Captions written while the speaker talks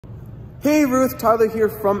Hey Ruth, Tyler here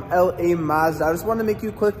from LA Mazda. I just want to make you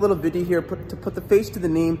a quick little video here to put the face to the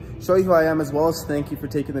name, show you who I am, as well as thank you for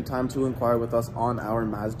taking the time to inquire with us on our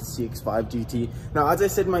Mazda CX-5 GT. Now, as I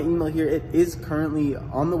said in my email here, it is currently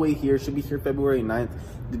on the way here, should be here February 9th.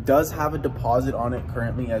 It does have a deposit on it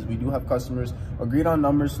currently, as we do have customers agreed on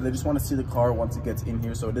numbers, so they just want to see the car once it gets in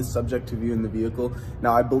here, so it is subject to viewing the vehicle.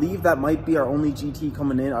 Now, I believe that might be our only GT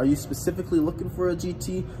coming in. Are you specifically looking for a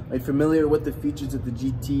GT? Are you familiar with the features of the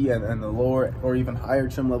GT and the lower or even higher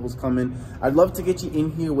trim levels come in? I'd love to get you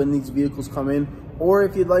in here when these vehicles come in, or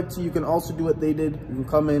if you'd like to, you can also do what they did. You can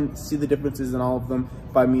come in, see the differences in all of them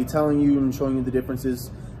by me telling you and showing you the differences,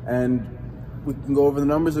 and we can go over the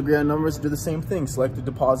numbers, agree on numbers, do the same thing. Select the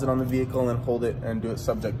deposit on the vehicle and hold it and do it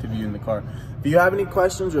subject to viewing the car. If you have any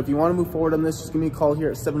questions or if you want to move forward on this, just give me a call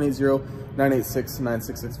here at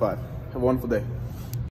 780-986-9665. Have a wonderful day.